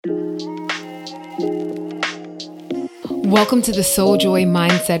Welcome to the Soul Joy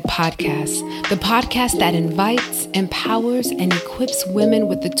Mindset Podcast, the podcast that invites, empowers, and equips women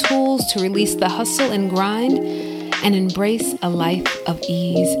with the tools to release the hustle and grind and embrace a life of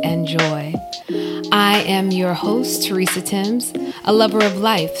ease and joy. I am your host, Teresa Timms, a lover of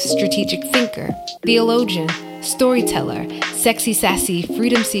life, strategic thinker, theologian, storyteller, sexy, sassy,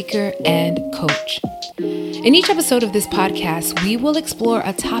 freedom seeker, and coach. In each episode of this podcast, we will explore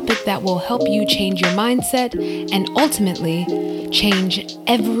a topic that will help you change your mindset and ultimately change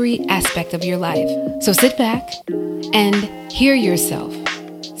every aspect of your life. So sit back and hear yourself,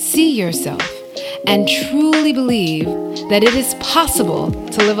 see yourself, and truly believe that it is possible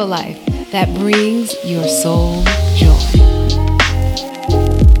to live a life that brings your soul joy.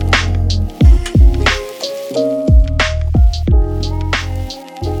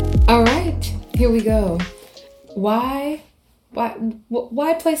 All right, here we go. Why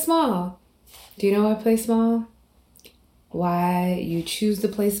play small? Do you know why play small? Why you choose to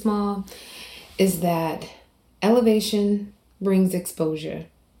play small is that elevation brings exposure.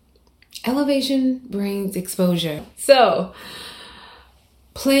 Elevation brings exposure. So,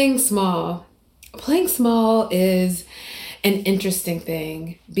 playing small is an interesting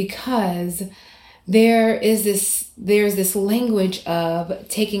thing because there's this language of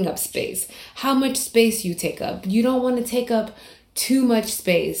taking up space. How much space you take up. You don't want to take up too much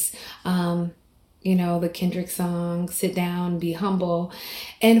space. The Kendrick song, Sit Down, Be Humble.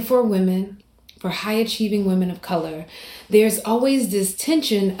 And for women, for high achieving women of color, there's always this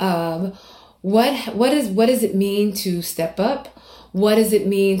tension of what does it mean to step up? What does it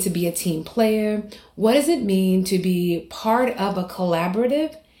mean to be a team player? What does it mean to be part of a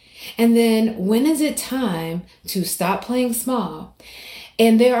collaborative? And then when is it time to stop playing small?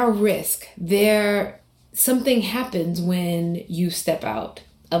 And there are risks. Something happens when you step out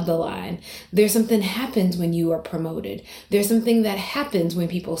of the line. There's something happens when you are promoted. There's something that happens when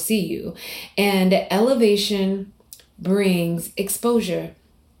people see you. And elevation brings exposure.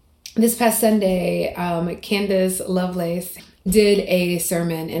 This past Sunday, Candace Lovelace did a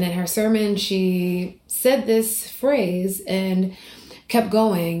sermon. And in her sermon, she said this phrase and kept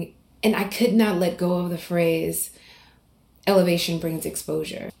going, and I could not let go of the phrase, elevation brings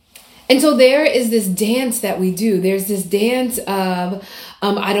exposure. And so there is this dance that we do. There's this dance of,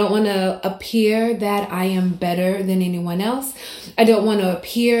 I don't want to appear that I am better than anyone else. I don't want to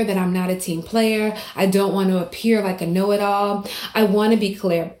appear that I'm not a team player. I don't want to appear like a know-it-all. I want to be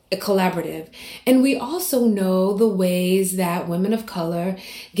collaborative. And we also know the ways that women of color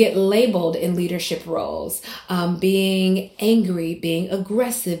get labeled in leadership roles, being angry, being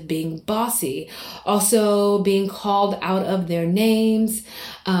aggressive, being bossy, also being called out of their names.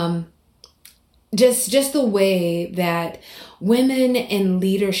 Just the way that women in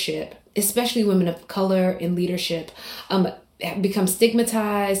leadership, especially women of color in leadership, become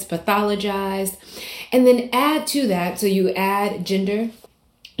stigmatized, pathologized, and then add to that, so you add gender,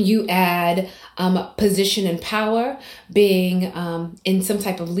 you add position and power, being in some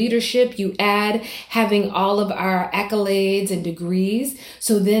type of leadership, you add having all of our accolades and degrees,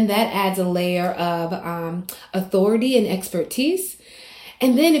 so then that adds a layer of authority and expertise.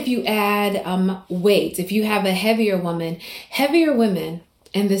 And then if you add weight, if you have a heavier women,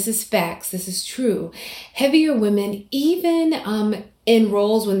 and this is facts, this is true, heavier women, even in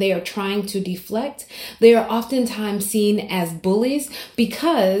roles when they are trying to deflect, they are oftentimes seen as bullies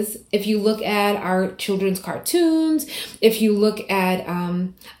because if you look at our children's cartoons, if you look at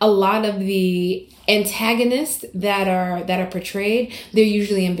a lot of the antagonists that are portrayed, they're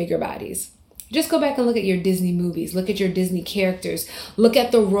usually in bigger bodies. Just go back and look at your Disney movies. Look at your Disney characters. Look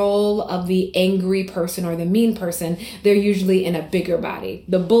at the role of the angry person or the mean person. They're usually in a bigger body.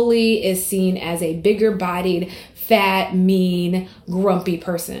 The bully is seen as a bigger bodied, fat, mean, grumpy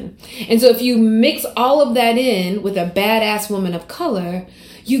person. And so if you mix all of that in with a badass woman of color,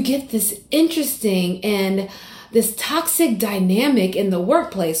 you get this interesting and this toxic dynamic in the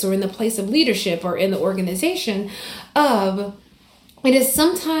workplace or in the place of leadership or in the organization of it is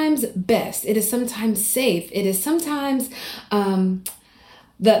sometimes best. It is sometimes safe. It is sometimes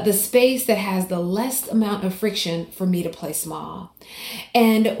the space that has the less amount of friction for me to play small.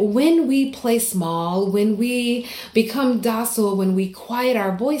 And when we play small, when we become docile, when we quiet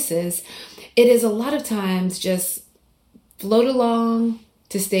our voices, it is a lot of times just float along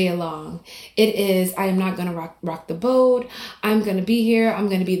to stay along. It is, I am not going to rock the boat. I'm going to be here. I'm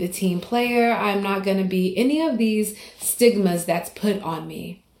going to be the team player. I'm not going to be any of these stigmas that's put on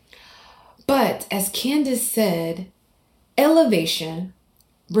me. But as Candace said, elevation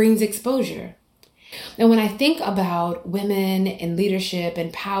brings exposure. And when I think about women and leadership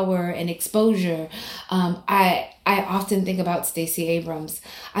and power and exposure, I often think about Stacey Abrams.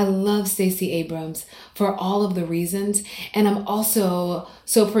 I love Stacey Abrams for all of the reasons. And I'm also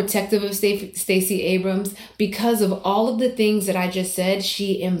so protective of Stacey Abrams because of all of the things that I just said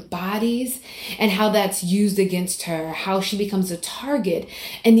she embodies and how that's used against her, how she becomes a target,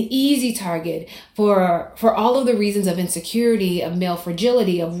 an easy target for all of the reasons of insecurity, of male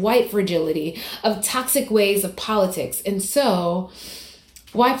fragility, of white fragility, of toxic ways of politics. And so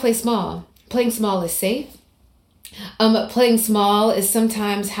why play small? Playing small is safe. Playing small is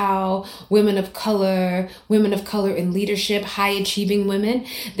sometimes how women of color in leadership, high achieving women,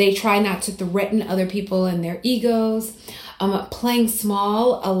 they try not to threaten other people and their egos. Playing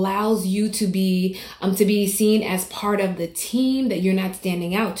small allows you to be seen as part of the team, that you're not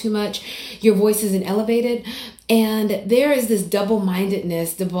standing out too much. Your voice isn't elevated. And there is this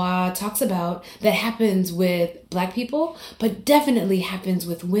double-mindedness Du Bois talks about that happens with Black people, but definitely happens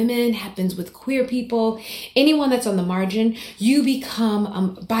with women, happens with queer people, anyone that's on the margin. You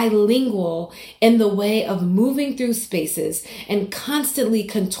become bilingual in the way of moving through spaces and constantly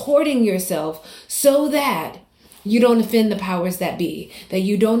contorting yourself so that you don't offend the powers that be, that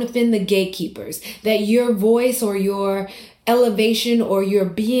you don't offend the gatekeepers, that your voice or your elevation or your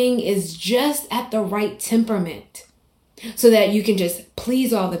being is just at the right temperament so that you can just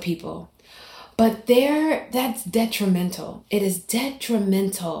please all the people. But that's detrimental. It is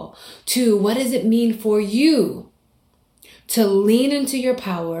detrimental to what does it mean for you to lean into your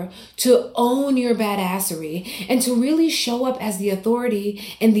power, to own your badassery, and to really show up as the authority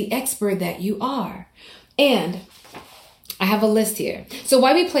and the expert that you are. And I have a list here. So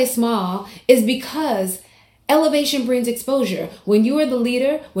why we play small is because elevation brings exposure. When you are the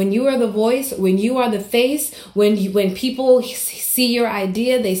leader, when you are the voice, when you are the face, when people see your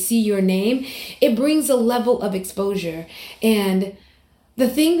idea, they see your name, it brings a level of exposure. And the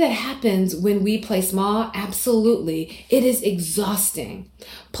thing that happens when we play small, absolutely, it is exhausting.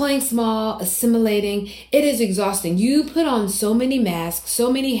 Playing small, assimilating, it is exhausting. You put on so many masks,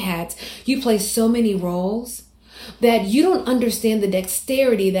 so many hats, you play so many roles that you don't understand the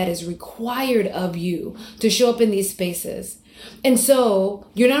dexterity that is required of you to show up in these spaces. And so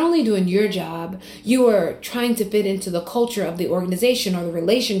you're not only doing your job, you are trying to fit into the culture of the organization or the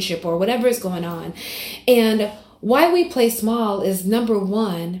relationship or whatever is going on. And why we play small is, number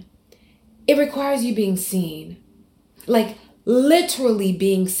one, it requires you being seen. Like literally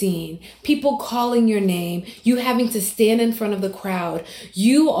being seen. People calling your name, you having to stand in front of the crowd.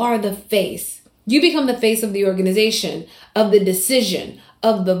 You are the face. You become the face of the organization, of the decision,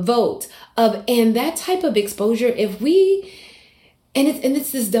 of the vote, and that type of exposure. It's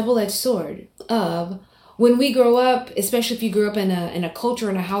this double-edged sword of when we grow up, especially if you grew up in a culture,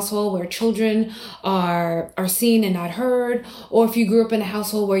 in a household where children are seen and not heard, or if you grew up in a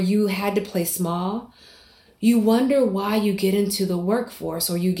household where you had to play small, you wonder why you get into the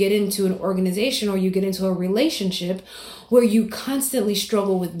workforce or you get into an organization or you get into a relationship where you constantly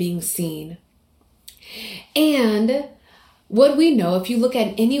struggle with being seen. And what we know, if you look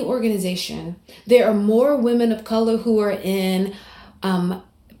at any organization, there are more women of color who are in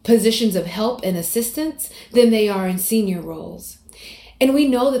positions of help and assistance than they are in senior roles. And we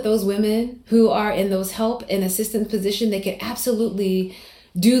know that those women who are in those help and assistance positions, they can absolutely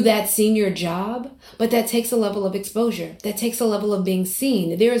do that senior job, but that takes a level of exposure. That takes a level of being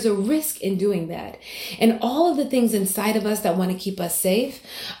seen. There is a risk in doing that. And all of the things inside of us that want to keep us safe,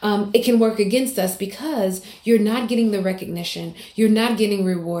 it can work against us because you're not getting the recognition. You're not getting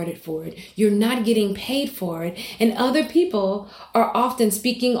rewarded for it. You're not getting paid for it. And other people are often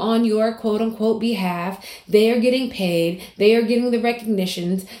speaking on your quote unquote behalf. They are getting paid. They are getting the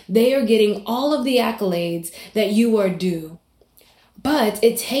recognitions. They are getting all of the accolades that you are due. But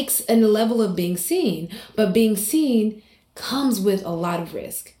it takes a level of being seen. But being seen comes with a lot of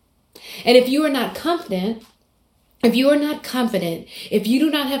risk. And if you are not confident, if you do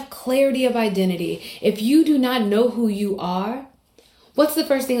not have clarity of identity, if you do not know who you are, what's the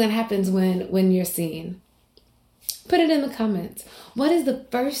first thing that happens when you're seen? Put it in the comments. What is the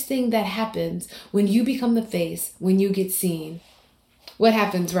first thing that happens when you become the face, when you get seen? What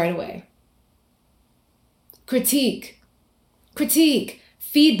happens right away? Critique,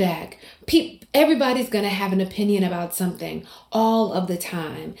 feedback. Everybody's going to have an opinion about something all of the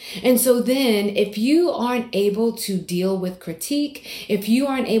time. And so then if you aren't able to deal with critique, if you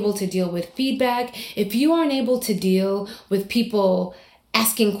aren't able to deal with feedback, if you aren't able to deal with people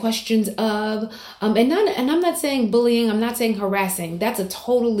asking questions of, and I'm not saying bullying, I'm not saying harassing. That's a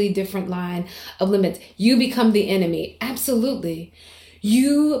totally different line of limits. You become the enemy. Absolutely.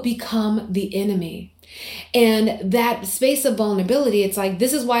 you become the enemy. And that space of vulnerability, it's like,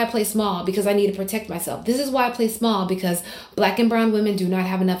 this is why I play small, because I need to protect myself. This is why I play small, because Black and brown women do not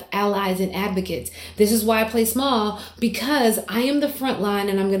have enough allies and advocates. This is why I play small, because I am the front line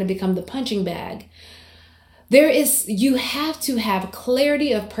and I'm going to become the punching bag. You have to have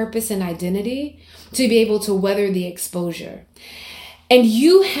clarity of purpose and identity to be able to weather the exposure. And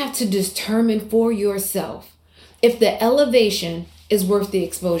you have to determine for yourself if the elevation is worth the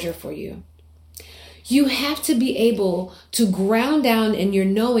exposure for you. You have to be able to ground down in your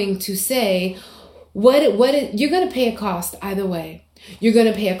knowing to say, you're going to pay a cost either way. You're going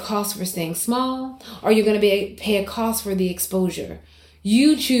to pay a cost for staying small, or you're going to pay a cost for the exposure.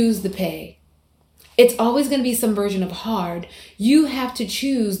 You choose the pay. It's always going to be some version of hard. You have to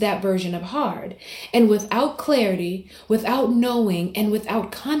choose that version of hard. And without clarity, without knowing, and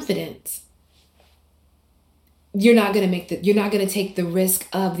without confidence, you're not going to take the risk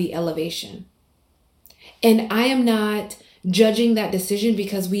of the elevation. And I am not judging that decision,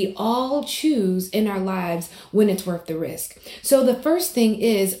 because we all choose in our lives when it's worth the risk. So the first thing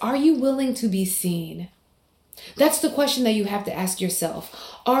is, are you willing to be seen? That's the question that you have to ask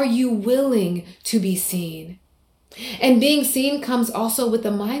yourself. Are you willing to be seen? And being seen comes also with the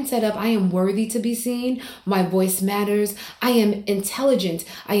mindset of, I am worthy to be seen. My voice matters. I am intelligent.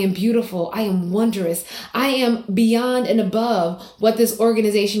 I am beautiful. I am wondrous. I am beyond and above what this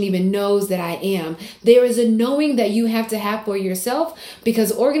organization even knows that I am. There is a knowing that you have to have for yourself,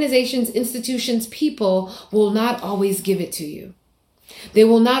 because organizations, institutions, people will not always give it to you. They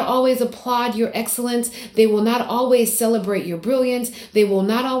will not always applaud your excellence. They will not always celebrate your brilliance. They will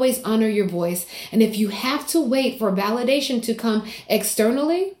not always honor your voice. And if you have to wait for validation to come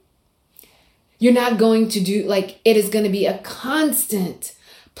externally, you're not going to it is going to be a constant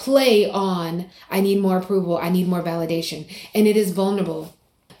play on, I need more approval. I need more validation. And it is vulnerable.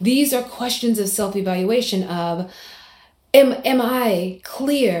 These are questions of self-evaluation of, am I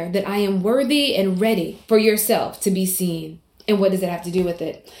clear that I am worthy and ready for yourself to be seen? And what does it have to do with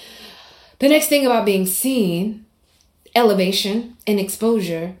it? The next thing about being seen, elevation, and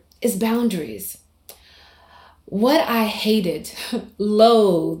exposure is boundaries. What I hated,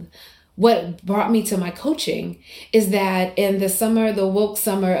 loathe, what brought me to my coaching is that in the woke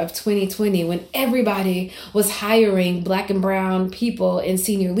summer of 2020, when everybody was hiring Black and brown people in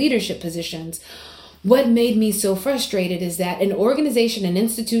senior leadership positions, what made me so frustrated is that an organization, an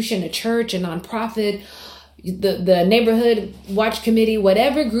institution, a church, a nonprofit, the neighborhood watch committee,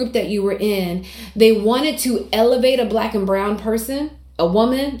 whatever group that you were in, they wanted to elevate a Black and brown person, a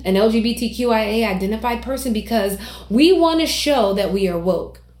woman, an LGBTQIA identified person, because we want to show that we are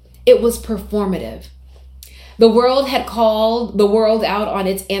woke. It was performative. The world had called the world out on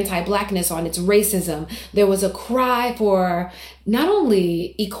its anti-Blackness, on its racism. There was a cry for not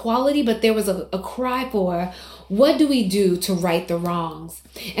only equality, but there was a cry for, what do we do to right the wrongs?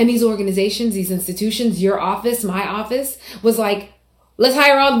 And these organizations, these institutions, your office, my office, was like, let's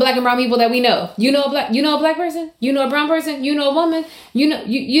hire all the Black and brown people that we know. You know a Black person? You know a brown person? You know a woman? You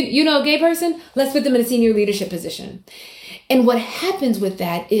know a gay person? Let's put them in a senior leadership position. And what happens with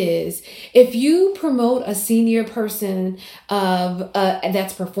that is, if you promote a senior person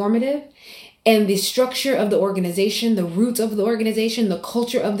that's performative, and the structure of the organization, the roots of the organization, the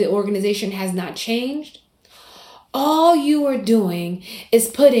culture of the organization has not changed, all you are doing is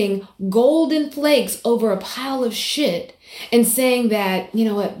putting golden flakes over a pile of shit and saying that, you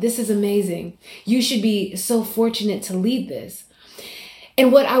know what, this is amazing. You should be so fortunate to lead this.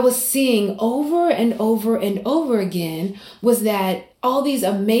 And what I was seeing over and over and over again was that all these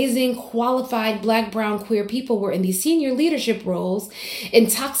amazing, qualified Black, brown, queer people were in these senior leadership roles in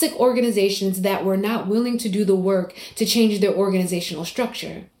toxic organizations that were not willing to do the work to change their organizational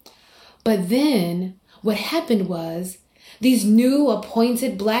structure. But then what happened was, these new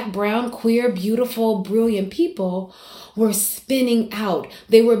appointed Black, brown, queer, beautiful, brilliant people were spinning out.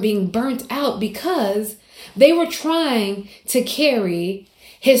 They were being burnt out because they were trying to carry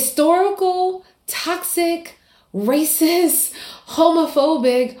historical, toxic, racist,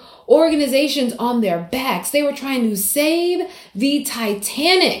 homophobic organizations on their backs. They were trying to save the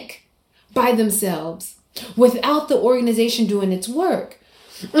Titanic by themselves without the organization doing its work.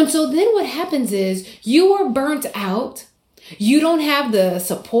 And so then what happens is, you are burnt out. You don't have the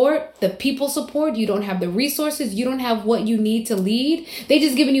support, the people support. You don't have the resources. You don't have what you need to lead. They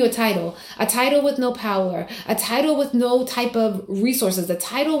just given you a title with no power, a title with no type of resources, a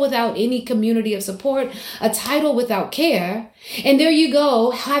title without any community of support, a title without care. And there you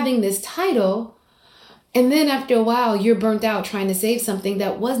go, having this title, And then after a while, you're burnt out trying to save something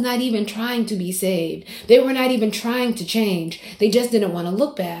that was not even trying to be saved. They were not even trying to change. They just didn't want to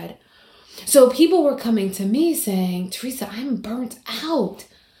look bad. So people were coming to me saying, Teresa, I'm burnt out.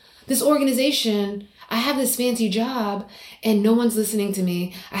 This organization, I have this fancy job and no one's listening to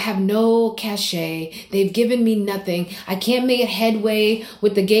me. I have no cachet. They've given me nothing. I can't make headway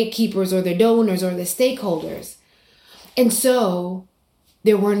with the gatekeepers or the donors or the stakeholders. And so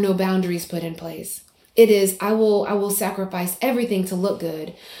there were no boundaries put in place. It is, I will sacrifice everything to look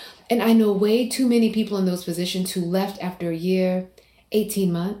good. And I know way too many people in those positions who left after a year,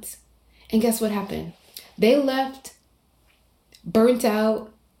 18 months. And guess what happened? They left burnt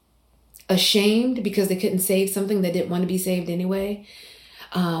out, ashamed because they couldn't save something that didn't want to be saved anyway.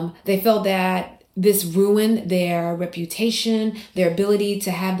 They felt that this ruined their reputation, their ability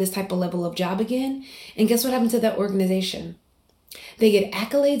to have this type of level of job again. And guess what happened to that organization? They get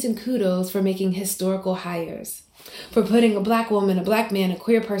accolades and kudos for making historical hires, for putting a Black woman, a Black man, a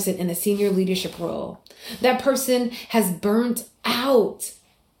queer person in a senior leadership role. That person has burnt out.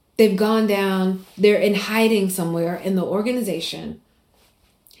 They've gone down, they're in hiding somewhere, and the organization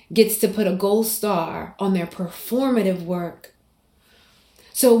gets to put a gold star on their performative work.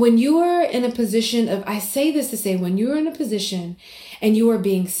 So when you are in a position of, I say this to say, when you're in a position and you are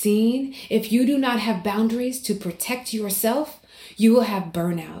being seen, if you do not have boundaries to protect yourself, you will have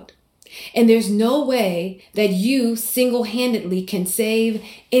burnout. And there's no way that you single-handedly can save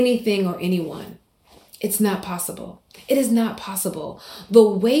anything or anyone. It's not possible. It is not possible. The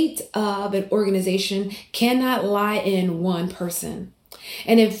weight of an organization cannot lie in one person.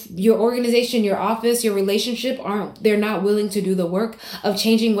 And if your organization, your office, your relationship they're not willing to do the work of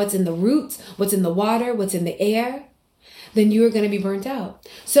changing what's in the roots, what's in the water, what's in the air, then you are going to be burnt out.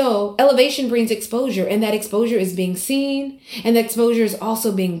 So elevation brings exposure, and that exposure is being seen, and that exposure is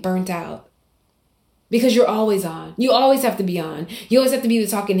also being burnt out. Because you're always on. You always have to be on. You always have to be the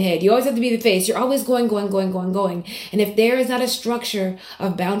talking head. You always have to be the face. You're always going. And if there is not a structure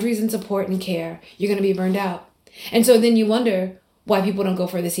of boundaries and support and care, you're going to be burned out. And so then you wonder why people don't go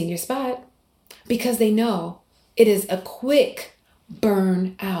for the senior spot. Because they know it is a quick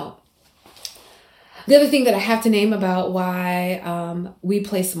burn out. The other thing that I have to name about why we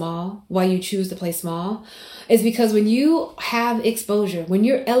play small, why you choose to play small, is because when you have exposure, when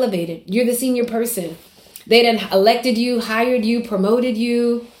you're elevated, you're the senior person. They then elected you, hired you, promoted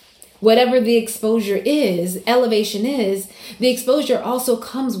you, whatever the exposure is, elevation is, the exposure also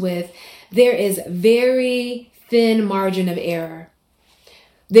comes with, there is very thin margin of error.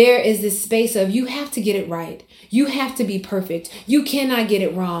 There is this space of you have to get it right. You have to be perfect. You cannot get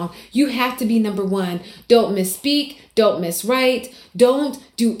it wrong. You have to be number one. Don't misspeak. Don't miswrite. Don't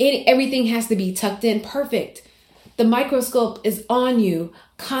do everything has to be tucked in perfect. The microscope is on you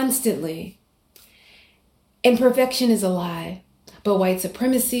constantly. And perfection is a lie. But white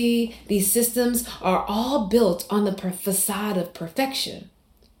supremacy, these systems are all built on the facade of perfection.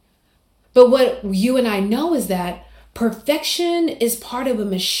 But what you and I know is that perfection is part of a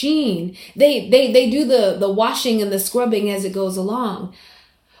machine. They do the washing and the scrubbing as it goes along.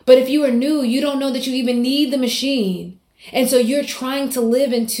 But if you are new, you don't know that you even need the machine. And so you're trying to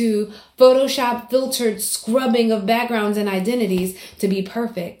live into Photoshop filtered scrubbing of backgrounds and identities to be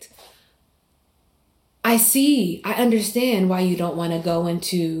perfect. I understand why you don't want to go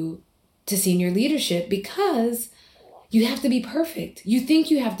into senior leadership, because you have to be perfect. You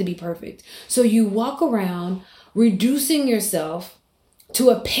think you have to be perfect. So you walk around reducing yourself to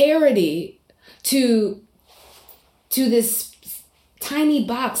a parody, to this tiny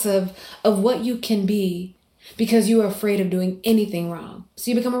box of what you can be, because you are afraid of doing anything wrong. So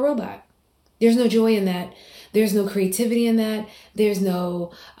you become a robot. There's no joy in that. There's no creativity in that. There's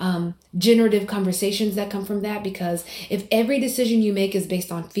no generative conversations that come from that, because if every decision you make is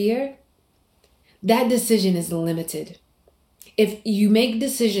based on fear, that decision is limited. If you make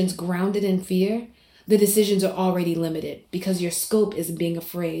decisions grounded in fear, the decisions are already limited because your scope is being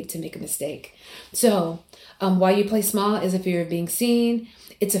afraid to make a mistake. So why you play small is a fear of being seen.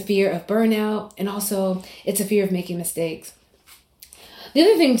 It's a fear of burnout. And also it's a fear of making mistakes. The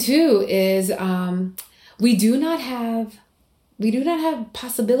other thing too is we do not have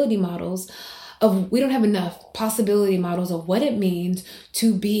possibility models we don't have enough possibility models of what it means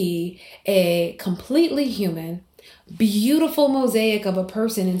to be a completely human, beautiful mosaic of a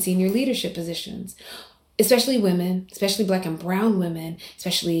person in senior leadership positions, especially women, especially Black and brown women,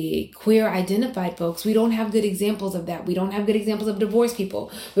 especially queer identified folks. We don't have good examples of that. We don't have good examples of divorced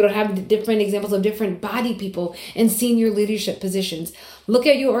people. We don't have different examples of different bodied people in senior leadership positions. Look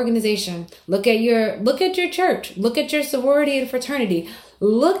at your organization. Look at your church. Look at your sorority and fraternity.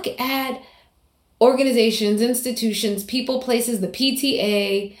 Look at organizations, institutions, people, places, the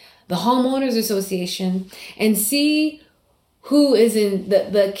PTA, the homeowners association, and see who is in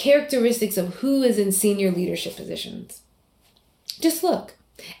the characteristics of who is in senior leadership positions. Just look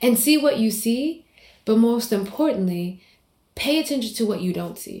and see what you see, but most importantly, pay attention to what you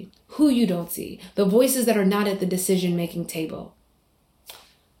don't see, who you don't see, the voices that are not at the decision-making table.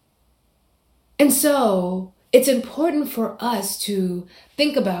 And so it's important for us to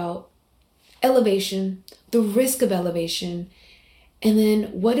think about elevation, the risk of elevation, and then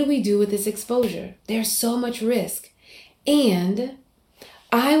what do we do with this exposure? There's so much risk. And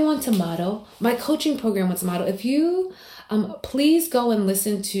I want to model, my coaching program wants to model. If you please go and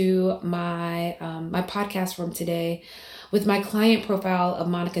listen to my podcast from today with my client profile of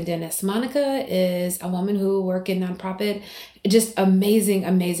Monica Dennis. Monica is a woman who works in nonprofit, just amazing,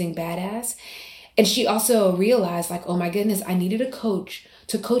 amazing badass. And she also realized like, oh my goodness, I needed a coach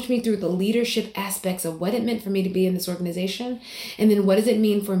to coach me through the leadership aspects of what it meant for me to be in this organization. And then what does it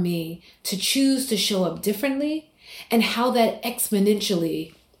mean for me to choose to show up differently, and how that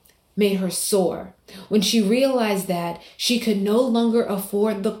exponentially made her soar when she realized that she could no longer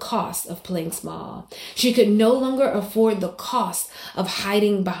afford the cost of playing small. She could no longer afford the cost of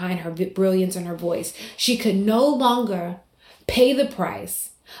hiding behind her brilliance and her voice. She could no longer pay the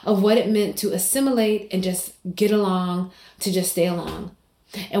price of what it meant to assimilate and just get along, to just stay along.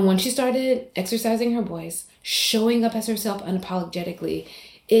 And when she started exercising her voice, showing up as herself unapologetically,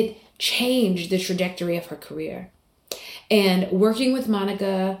 it changed the trajectory of her career. And working with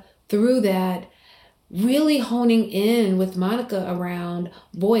Monica through that, really honing in with Monica around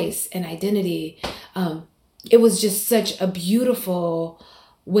voice and identity, it was just such a beautiful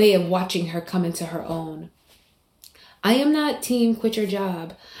way of watching her come into her own. I am not team quit your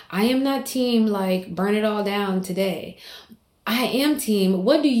job. I am not team like burn it all down today. I am team,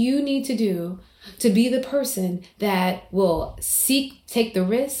 what do you need to do to be the person that will take the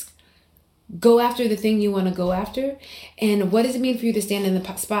risk, go after the thing you want to go after? And what does it mean for you to stand in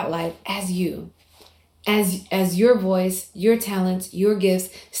the spotlight as you? As your voice, your talents, your gifts,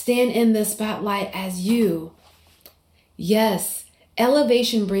 stand in the spotlight as you. Yes,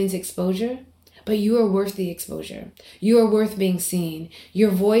 elevation brings exposure, but you are worth the exposure. You are worth being seen. Your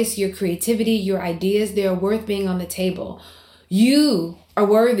voice, your creativity, your ideas, they are worth being on the table. You are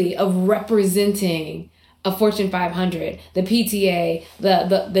worthy of representing a Fortune 500, the PTA,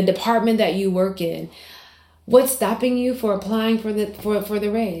 the department that you work in. What's stopping you for applying for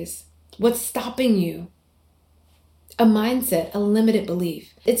the raise? What's stopping you? A mindset, a limited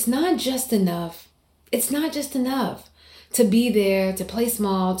belief. It's not just enough. It's not just enough to be there, to play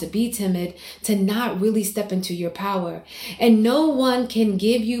small, to be timid, to not really step into your power. And no one can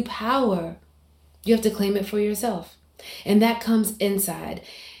give you power. You have to claim it for yourself. And that comes inside.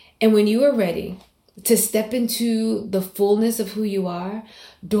 And when you are ready to step into the fullness of who you are,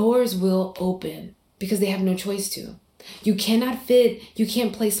 doors will open because they have no choice to. You cannot fit, you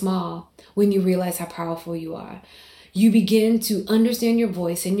can't play small when you realize how powerful you are. You begin to understand your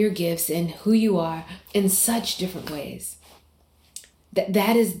voice and your gifts and who you are in such different ways.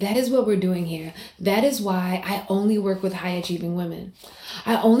 That is what we're doing here. That is why I only work with high achieving women.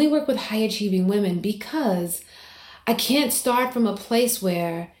 I only work with high achieving women because I can't start from a place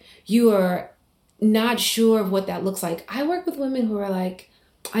where you are not sure of what that looks like. I work with women who are like,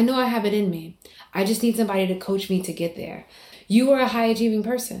 I know I have it in me. I just need somebody to coach me to get there. You are a high achieving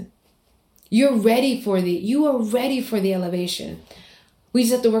person. You are ready for the elevation. We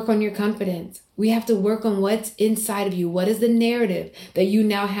just have to work on your confidence. We have to work on what's inside of you. What is the narrative that you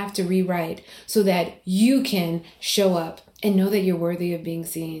now have to rewrite so that you can show up and know that you're worthy of being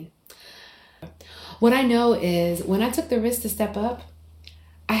seen? What I know is when I took the risk to step up,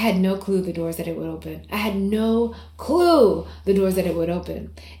 I had no clue the doors that it would open. I had no clue the doors that it would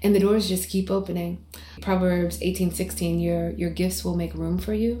open. And the doors just keep opening. Proverbs 18:16, your gifts will make room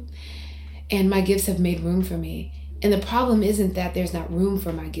for you. And my gifts have made room for me. And the problem isn't that there's not room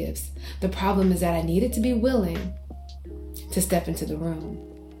for my gifts. The problem is that I needed to be willing to step into the room.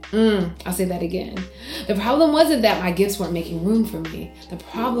 I'll say that again. The problem wasn't that my gifts weren't making room for me. The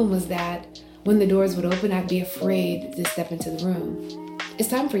problem was that when the doors would open, I'd be afraid to step into the room. It's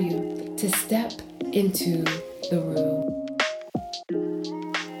time for you to step into the room.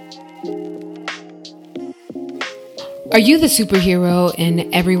 Are you the superhero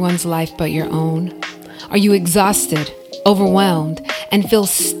in everyone's life but your own? Are you exhausted, overwhelmed, and feel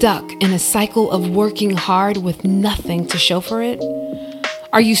stuck in a cycle of working hard with nothing to show for it?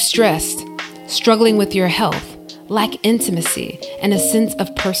 Are you stressed, struggling with your health, lack intimacy, and a sense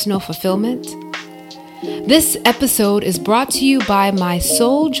of personal fulfillment? This episode is brought to you by my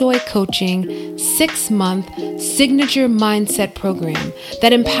Soul Joy Coaching 6-month signature mindset program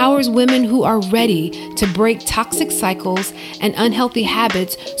that empowers women who are ready to break toxic cycles and unhealthy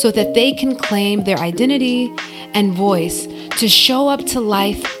habits so that they can claim their identity and voice to show up to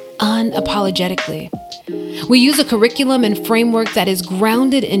life unapologetically. We use a curriculum and framework that is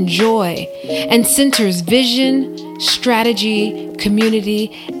grounded in joy and centers vision, strategy,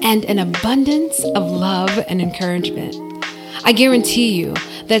 community, and an abundance of love and encouragement. I guarantee you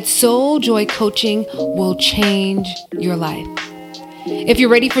that Soul Joy Coaching will change your life. If you're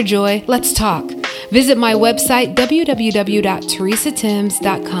ready for joy, let's talk. Visit my website,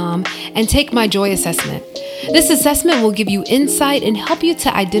 www.teresatims.com, and take my joy assessment. This assessment will give you insight and help you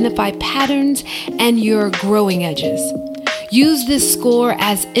to identify patterns and your growing edges. Use this score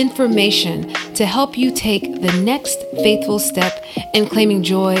as information to help you take the next faithful step in claiming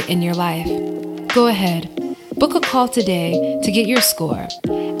joy in your life. Go ahead, book a call today to get your score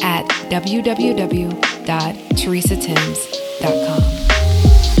at www.teresatims.com.